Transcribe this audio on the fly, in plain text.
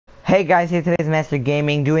Hey guys, here today's Master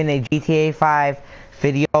Gaming doing a GTA 5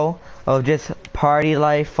 video of just party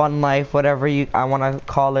life, fun life, whatever I want to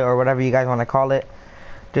call it or whatever you guys want to call it.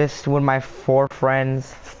 Just with my 4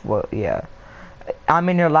 friends. Well, yeah. I'm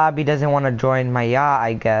in your lobby, doesn't want to join my yacht,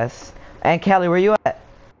 I guess. And Kelly, where you at?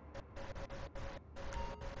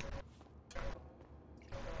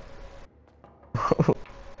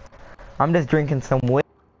 I'm just drinking some whiskey.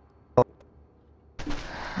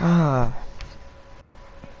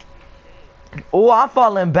 Oh, I'm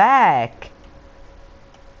falling back.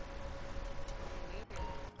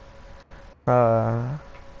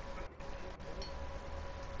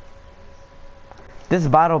 This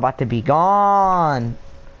bottle about to be gone.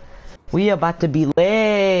 We about to be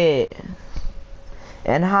lit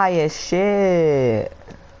and high as shit.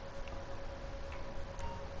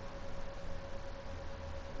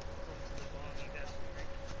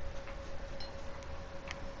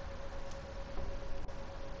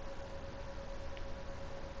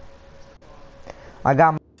 I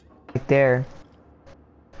got my right there.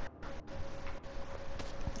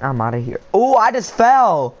 I'm out of here. Oh, I just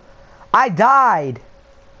fell. I died.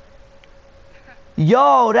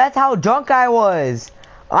 Yo, that's how drunk I was.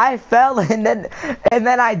 I fell and then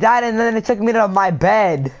I died and then it took me to my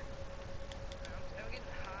bed.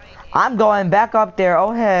 I'm going back up there.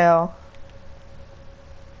 Oh hell.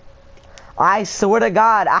 I swear to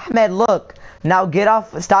God, Ahmed, look. Now get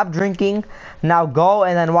off, stop drinking. Now go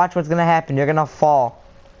and then watch what's gonna happen. You're gonna fall.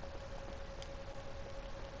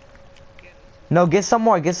 No, get some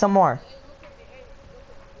more, get some more.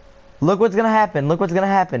 Look what's gonna happen, look what's gonna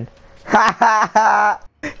happen. Ha ha ha!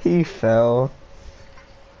 He fell.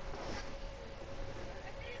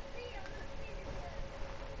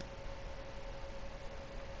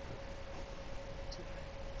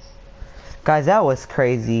 Guys, that was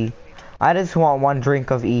crazy. I just want one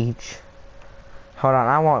drink of each. Hold on,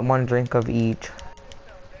 I want one drink of each.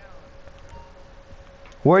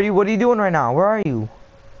 What are you doing right now? Where are you?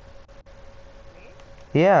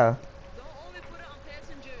 Yeah. Don't only put it on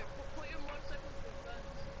passenger. Put your motorcycle to the front.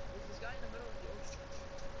 There's this guy in the middle of the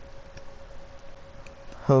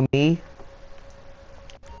ocean. Who, me?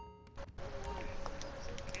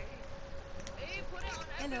 Hey, put it on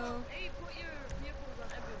everyone. Hey, put your vehicles on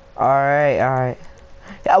everyone. Alright.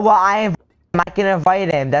 Yeah, well, I can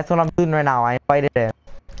invite him. That's what I'm doing right now. I invited him.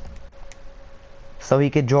 So he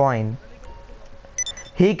could join.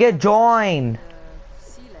 He could join!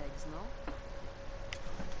 Sea legs,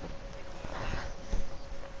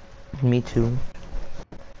 no? Me too.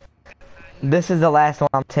 This is the last one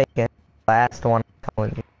I'm taking. Last one I'm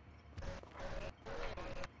telling you.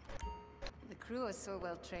 The crew is so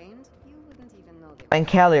well trained, you wouldn't even know they were. And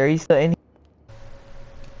Kelly, are you still in here?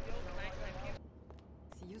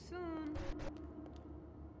 See you soon.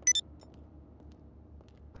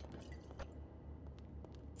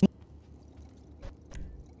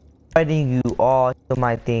 Inviting you all to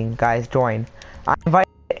my thing. Guys, join.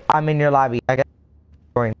 I'm in your lobby. I got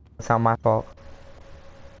join. It's not my fault.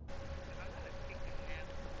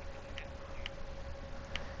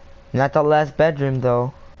 Not the last bedroom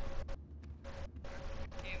though.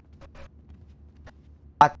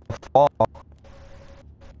 Not the fall. I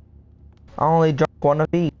only drunk one of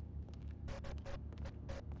each.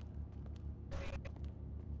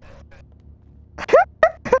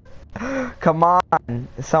 Come on.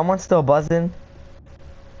 Is someone still buzzing?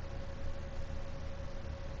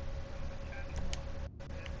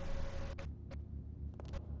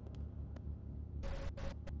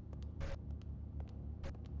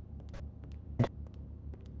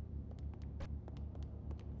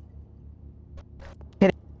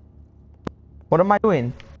 What am I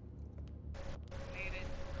doing?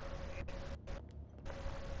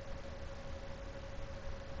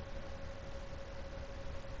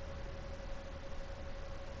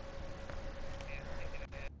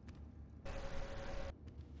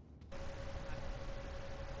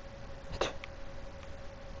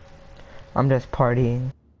 I'm just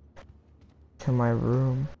partying to my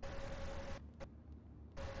room.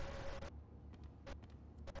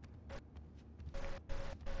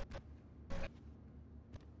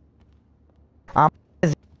 I'm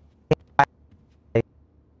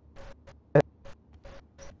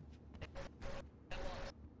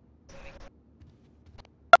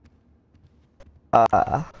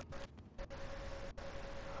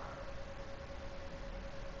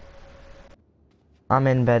I'm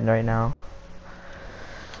in bed right now.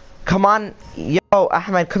 Come on, yo,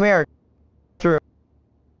 Ahmed, come here. Through.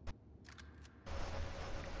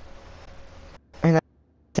 And that's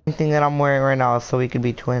the same thing that I'm wearing right now, so we could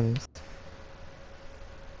be twins.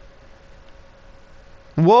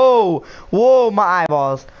 Whoa! Whoa, my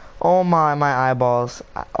eyeballs. Oh my eyeballs.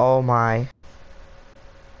 Oh my.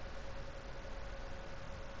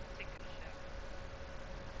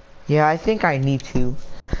 Yeah, I think I need to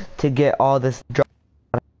get all this dry.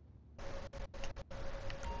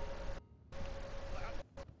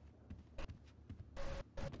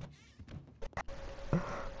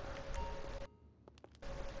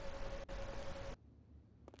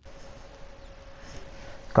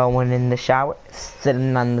 Going in the shower,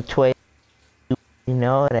 sitting on the toilet, you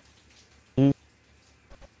know that.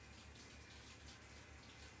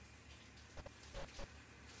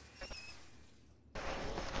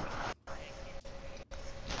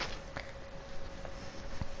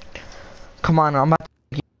 Come on, I'm about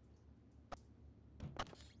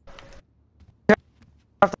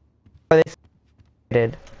to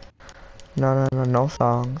did. No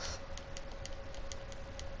songs.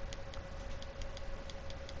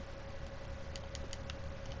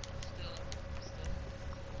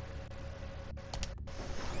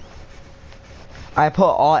 I put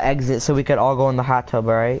all exits so we could all go in the hot tub,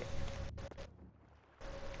 alright?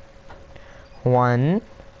 1,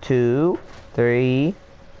 2, 3.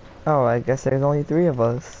 Oh, I guess there's only 3 of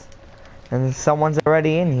us. And someone's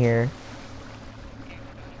already in here.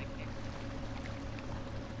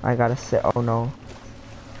 I gotta sit. Oh no.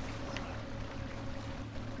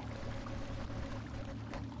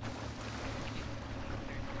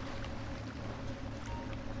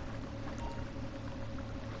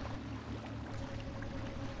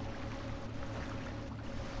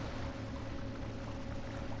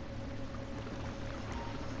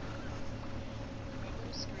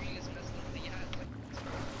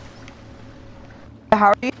 How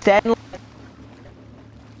are you standing?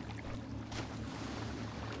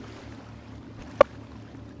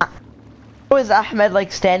 How is Ahmed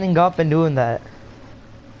like standing up and doing that?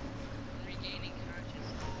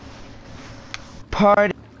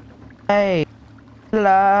 Party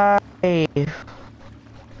life.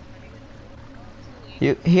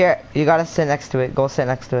 You gotta sit next to it. Go sit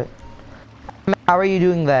next to it. How are you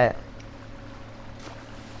doing that?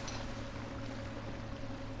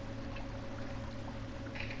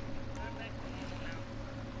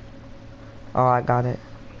 Oh, I got it.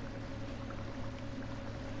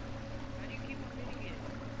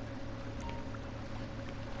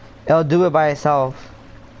 It'll do it by itself.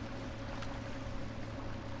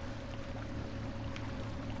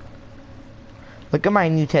 Look at my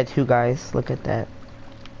new tattoo, guys. Look at that.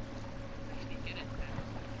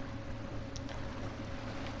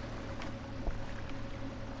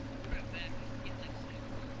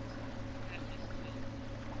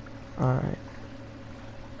 Alright.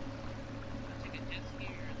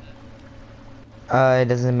 It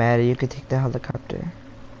doesn't matter. You could take the helicopter.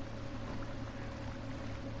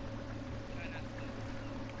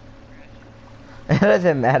 It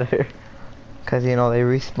doesn't matter. Cause you know they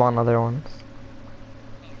respawn other ones.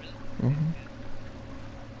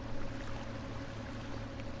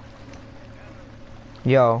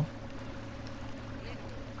 Yo.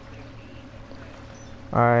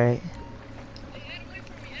 Alright.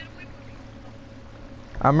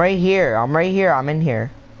 I'm right here. I'm right here. I'm in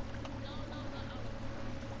here.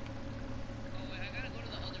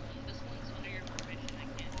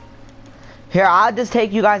 Here, I'll just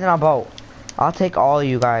take you guys in a boat. I'll take all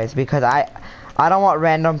you guys because I don't want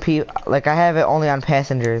random people. Like I have it only on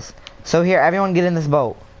passengers. So here, everyone get in this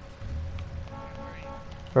boat.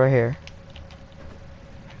 Right here.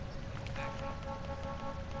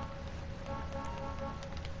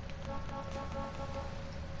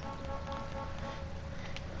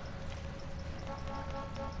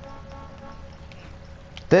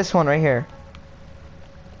 This one right here.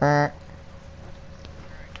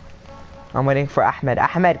 I'm waiting for Ahmed.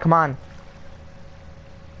 Ahmed, come on.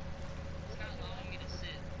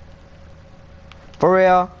 For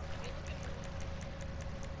real?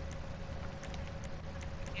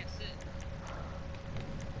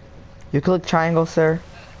 You click triangle, sir.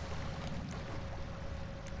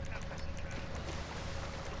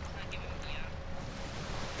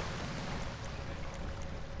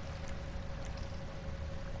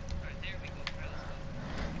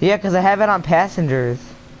 Yeah, because I have it on passengers.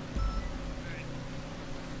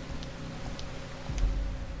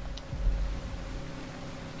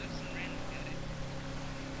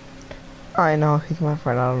 I know, he's my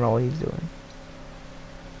friend. I don't know what he's doing.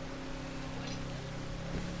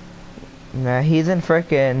 Nah, he's in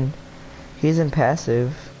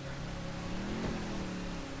passive.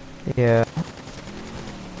 Yeah.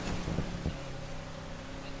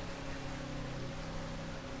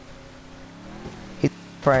 He's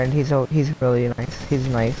a friend. He's really nice. He's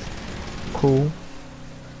nice. Cool.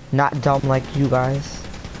 Not dumb like you guys.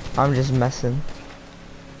 I'm just messing.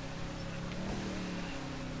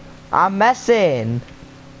 I'm messing.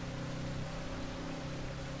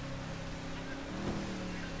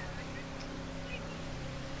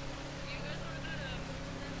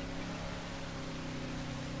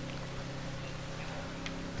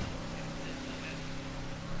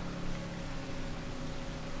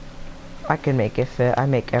 I can make it fit. I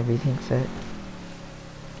make everything fit.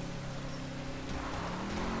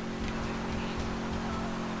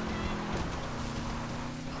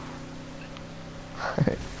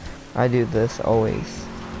 I do this always.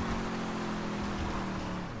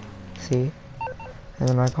 See? And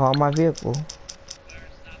then I call my vehicle.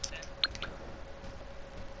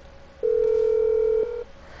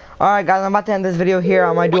 Alright guys, I'm about to end this video here.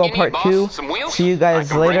 I might do a part 2. See you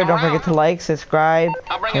guys later. Don't forget to like, subscribe,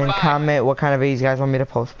 and comment what kind of videos you guys want me to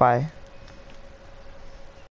post. Bye.